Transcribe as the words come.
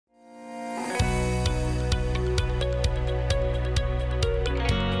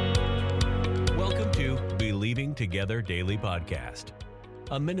Together Daily Podcast,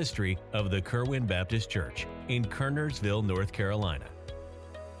 a ministry of the Kerwin Baptist Church in Kernersville, North Carolina.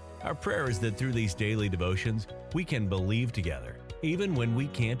 Our prayer is that through these daily devotions, we can believe together, even when we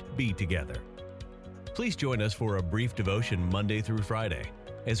can't be together. Please join us for a brief devotion Monday through Friday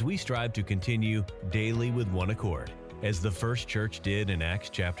as we strive to continue daily with one accord, as the first church did in Acts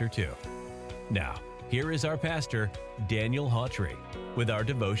chapter 2. Now, here is our pastor, Daniel Hawtrey, with our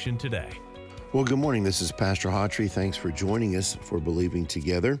devotion today. Well, good morning. This is Pastor Hawtrey. Thanks for joining us for Believing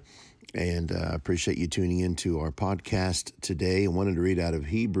Together. And I appreciate you tuning into our podcast today. I wanted to read out of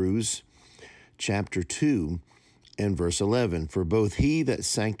Hebrews chapter 2 and verse 11. For both he that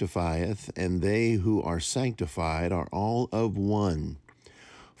sanctifieth and they who are sanctified are all of one,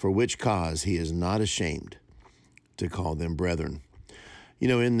 for which cause he is not ashamed to call them brethren. You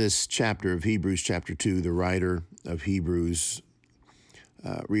know, in this chapter of Hebrews chapter 2, the writer of Hebrews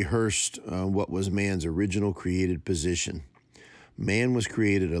rehearsed what was man's original created position. Man was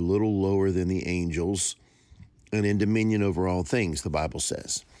created a little lower than the angels and in dominion over all things, the Bible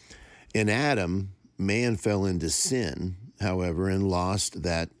says. In Adam, man fell into sin, however, and lost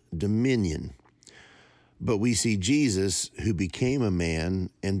that dominion. But we see Jesus, who became a man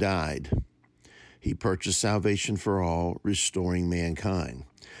and died. He purchased salvation for all, restoring mankind.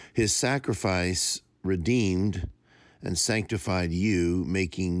 His sacrifice redeemed and sanctified you,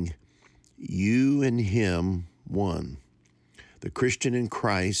 making you and him one. The Christian in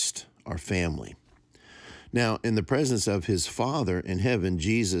Christ are family. Now, in the presence of his Father in heaven,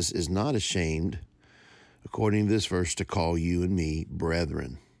 Jesus is not ashamed, according to this verse, to call you and me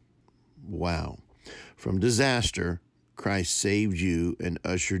brethren. Wow. From disaster, Christ saved you and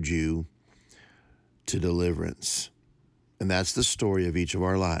ushered you to deliverance. And that's the story of each of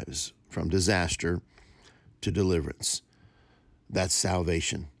our lives, from disaster to deliverance. That's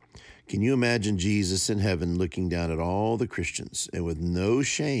salvation. Can you imagine Jesus in heaven looking down at all the Christians and with no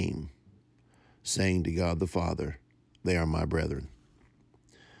shame saying to God the Father, they are my brethren?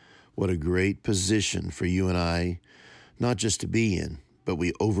 What a great position for you and I, not just to be in, but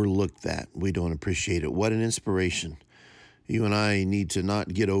we overlook that. We don't appreciate it. What an inspiration. You and I need to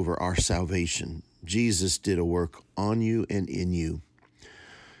not get over our salvation. Jesus did a work on you and in you.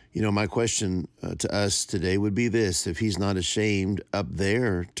 You know, my question to us today would be this: if he's not ashamed up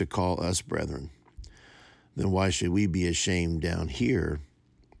there to call us brethren, then why should we be ashamed down here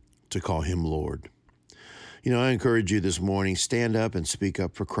to call him Lord? You know, I encourage you this morning, stand up and speak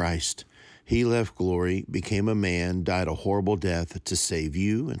up for Christ. He left glory, became a man, died a horrible death to save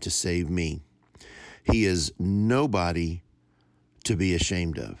you and to save me. He is nobody to be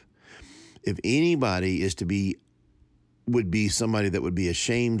ashamed of. If anybody would be somebody that would be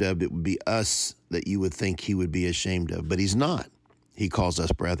ashamed of, it would be us that you would think he would be ashamed of. But he's not. He calls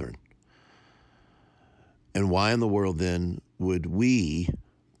us brethren. And why in the world then would we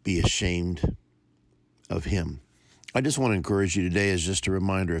be ashamed of him? I just want to encourage you today as just a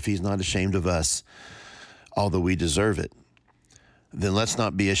reminder, if he's not ashamed of us, although we deserve it, then let's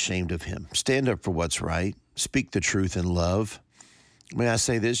not be ashamed of him. Stand up for what's right. Speak the truth in love. May I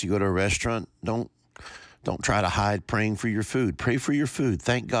say this? You go to a restaurant, don't try to hide praying for your food. Pray for your food.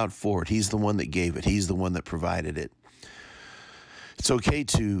 Thank God for it. He's the one that gave it. He's the one that provided it. It's okay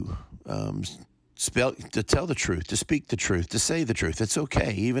to tell the truth, to speak the truth, to say the truth. It's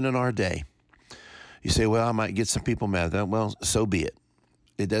okay, even in our day. You say, well, I might get some people mad at that. Well, so be it.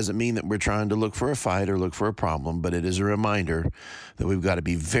 It doesn't mean that we're trying to look for a fight or look for a problem, but it is a reminder that we've got to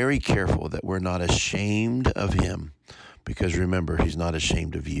be very careful that we're not ashamed of him. Because remember, he's not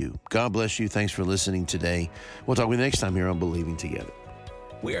ashamed of you. God bless you. Thanks for listening today. We'll talk with you next time here on Believing Together.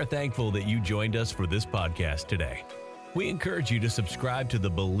 We are thankful that you joined us for this podcast today. We encourage you to subscribe to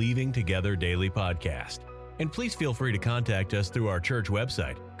the Believing Together Daily Podcast. And please feel free to contact us through our church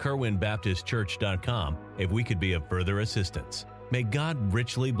website, kerwinbaptistchurch.com, if we could be of further assistance. May God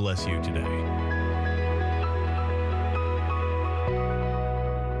richly bless you today.